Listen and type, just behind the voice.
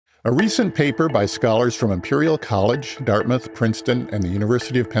A recent paper by scholars from Imperial College, Dartmouth, Princeton, and the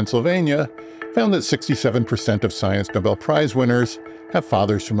University of Pennsylvania found that 67% of science Nobel Prize winners have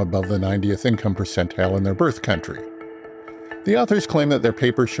fathers from above the 90th income percentile in their birth country. The authors claim that their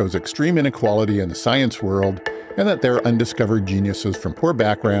paper shows extreme inequality in the science world and that they're undiscovered geniuses from poor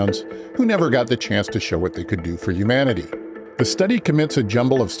backgrounds who never got the chance to show what they could do for humanity. The study commits a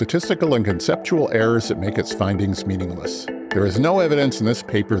jumble of statistical and conceptual errors that make its findings meaningless. There is no evidence in this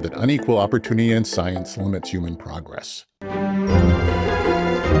paper that unequal opportunity in science limits human progress.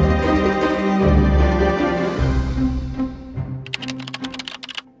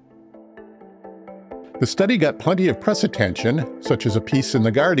 The study got plenty of press attention, such as a piece in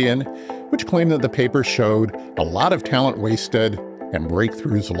The Guardian, which claimed that the paper showed a lot of talent wasted and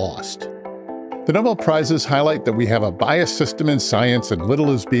breakthroughs lost. The Nobel Prizes highlight that we have a biased system in science and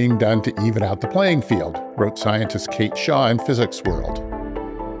little is being done to even out the playing field, wrote scientist Kate Shaw in Physics World.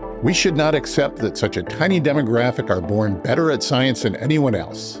 We should not accept that such a tiny demographic are born better at science than anyone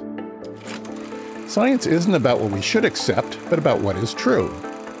else. Science isn't about what we should accept, but about what is true.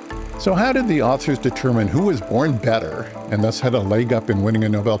 So how did the authors determine who was born better and thus had a leg up in winning a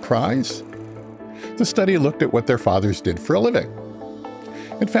Nobel Prize? The study looked at what their fathers did for a living.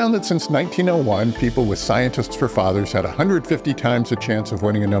 It found that since 1901, people with scientists for fathers had 150 times the chance of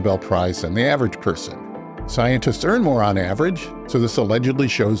winning a Nobel Prize than the average person. Scientists earn more on average, so this allegedly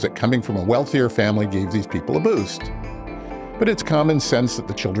shows that coming from a wealthier family gave these people a boost. But it's common sense that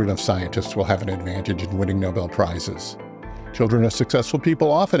the children of scientists will have an advantage in winning Nobel Prizes. Children of successful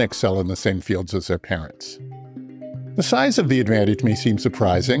people often excel in the same fields as their parents. The size of the advantage may seem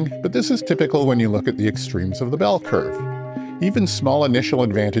surprising, but this is typical when you look at the extremes of the bell curve. Even small initial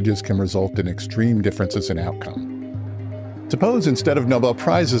advantages can result in extreme differences in outcome. Suppose instead of Nobel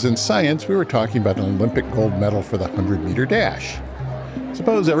Prizes in science, we were talking about an Olympic gold medal for the 100-meter dash.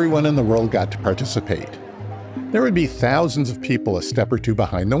 Suppose everyone in the world got to participate. There would be thousands of people a step or two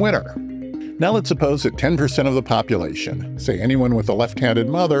behind the winner. Now let's suppose that 10% of the population, say anyone with a left-handed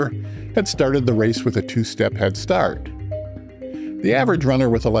mother, had started the race with a 2-step head start. The average runner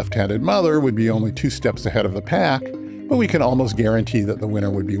with a left-handed mother would be only 2 steps ahead of the pack, but we can almost guarantee that the winner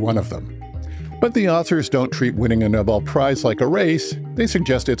would be one of them. But the authors don't treat winning a Nobel Prize like a race. They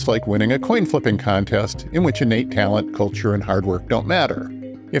suggest it's like winning a coin-flipping contest in which innate talent, culture, and hard work don't matter.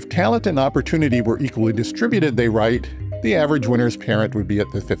 If talent and opportunity were equally distributed, they write, the average winner's parent would be at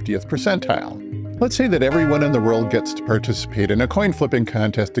the 50th percentile. Let's say that everyone in the world gets to participate in a coin-flipping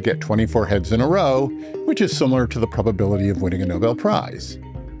contest to get 24 heads in a row, which is similar to the probability of winning a Nobel Prize.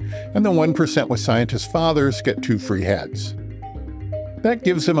 And the 1% with scientist fathers get 2 free heads. That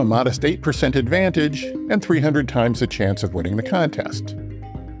gives them a modest 8% advantage and 300 times the chance of winning the contest.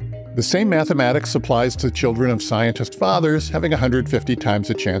 The same mathematics applies to children of scientist fathers having 150 times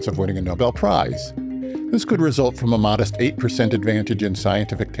the chance of winning a Nobel Prize. This could result from a modest 8% advantage in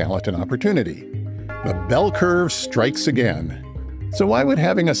scientific talent and opportunity. The bell curve strikes again. So why would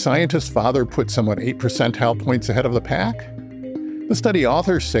having a scientist father put someone 8 percentile points ahead of the pack? The study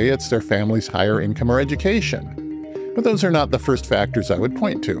authors say it's their family's higher income or education. But those are not the first factors I would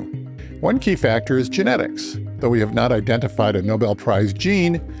point to. One key factor is genetics. Though we have not identified a Nobel Prize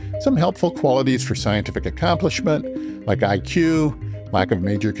gene, some helpful qualities for scientific accomplishment, like IQ, lack of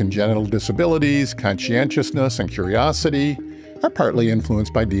major congenital disabilities, conscientiousness, and curiosity, are partly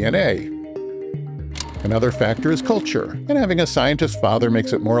influenced by DNA. Another factor is culture, and having a scientist father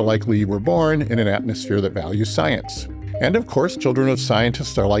makes it more likely you were born in an atmosphere that values science. And of course, children of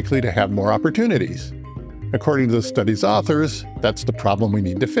scientists are likely to have more opportunities. According to the study's authors, that's the problem we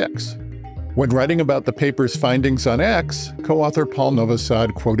need to fix. When writing about the paper's findings on X, co-author Paul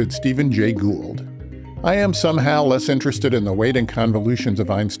Novosad quoted Stephen Jay Gould. I am somehow less interested in the weight and convolutions of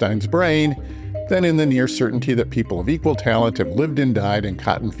Einstein's brain than in the near certainty that people of equal talent have lived and died in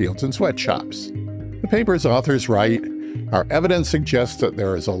cotton fields and sweatshops. The paper's authors write, our evidence suggests that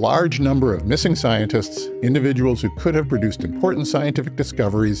there is a large number of missing scientists, individuals who could have produced important scientific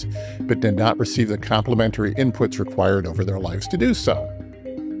discoveries, but did not receive the complementary inputs required over their lives to do so.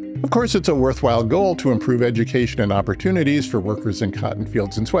 Of course, it's a worthwhile goal to improve education and opportunities for workers in cotton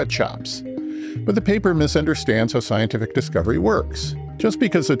fields and sweatshops. But the paper misunderstands how scientific discovery works. Just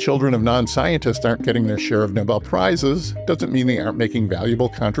because the children of non-scientists aren't getting their share of Nobel Prizes doesn't mean they aren't making valuable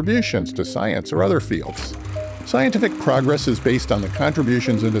contributions to science or other fields. Scientific progress is based on the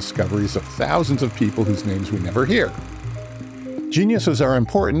contributions and discoveries of thousands of people whose names we never hear. Geniuses are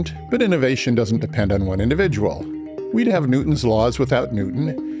important, but innovation doesn't depend on one individual. We'd have Newton's laws without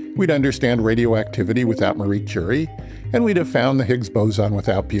Newton, we'd understand radioactivity without Marie Curie, and we'd have found the Higgs boson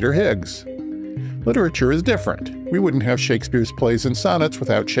without Peter Higgs. Literature is different. We wouldn't have Shakespeare's plays and sonnets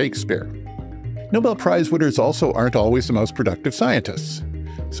without Shakespeare. Nobel Prize winners also aren't always the most productive scientists.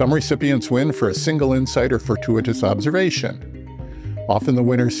 Some recipients win for a single insight or fortuitous observation. Often the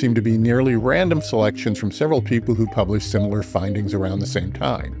winners seem to be nearly random selections from several people who published similar findings around the same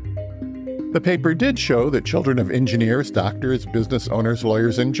time. The paper did show that children of engineers, doctors, business owners,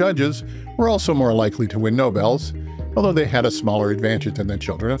 lawyers, and judges were also more likely to win Nobels, although they had a smaller advantage than the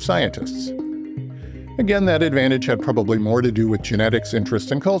children of scientists. Again, that advantage had probably more to do with genetics,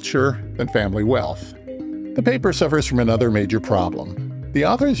 interest, and culture than family wealth. The paper suffers from another major problem. The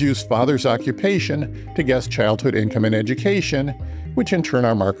authors used father's occupation to guess childhood income and education, which in turn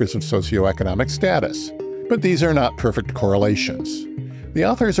are markers of socioeconomic status. But these are not perfect correlations. The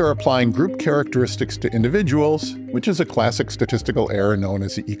authors are applying group characteristics to individuals, which is a classic statistical error known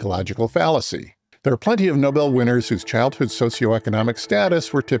as the ecological fallacy. There are plenty of Nobel winners whose childhood socioeconomic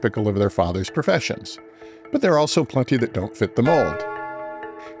status were typical of their father's professions. But there are also plenty that don't fit the mold.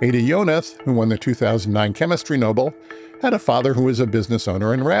 Ada Yonath, who won the 2009 Chemistry Nobel, had a father who was a business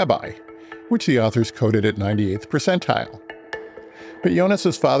owner and rabbi, which the authors coded at 98th percentile. But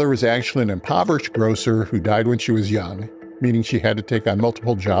Yonath's father was actually an impoverished grocer who died when she was young, meaning she had to take on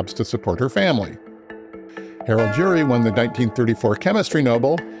multiple jobs to support her family. Harold Urey won the 1934 Chemistry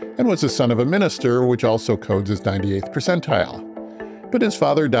Nobel and was the son of a minister, which also codes as 98th percentile. But his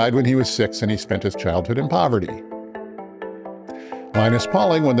father died when he was 6 and he spent his childhood in poverty. Linus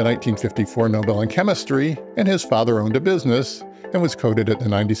Pauling won the 1954 Nobel in Chemistry, and his father owned a business and was coded at the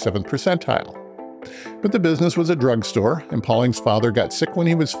 97th percentile. But the business was a drugstore, and Pauling's father got sick when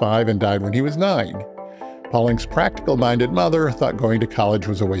he was 5 and died when he was 9. Pauling's practical-minded mother thought going to college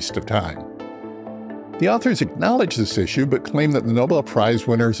was a waste of time. The authors acknowledge this issue, but claim that the Nobel Prize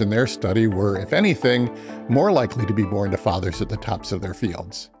winners in their study were, if anything, more likely to be born to fathers at the tops of their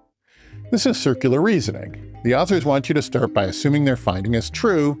fields. This is circular reasoning. The authors want you to start by assuming their finding is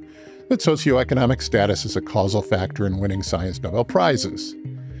true, that socioeconomic status is a causal factor in winning science Nobel Prizes.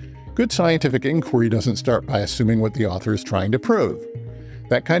 Good scientific inquiry doesn't start by assuming what the author is trying to prove.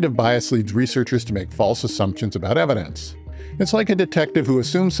 That kind of bias leads researchers to make false assumptions about evidence. It's like a detective who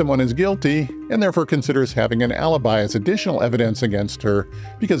assumes someone is guilty and therefore considers having an alibi as additional evidence against her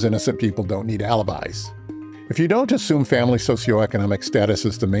because innocent people don't need alibis. If you don't assume family socioeconomic status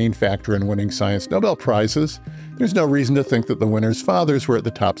is the main factor in winning science Nobel Prizes, there's no reason to think that the winners' fathers were at the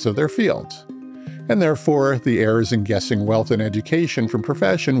tops of their fields. And therefore, the errors in guessing wealth and education from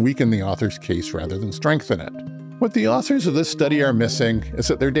profession weaken the author's case rather than strengthen it. What the authors of this study are missing is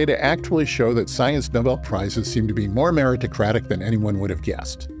that their data actually show that science Nobel Prizes seem to be more meritocratic than anyone would have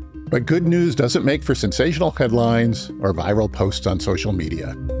guessed. But good news doesn't make for sensational headlines or viral posts on social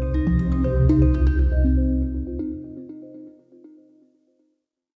media.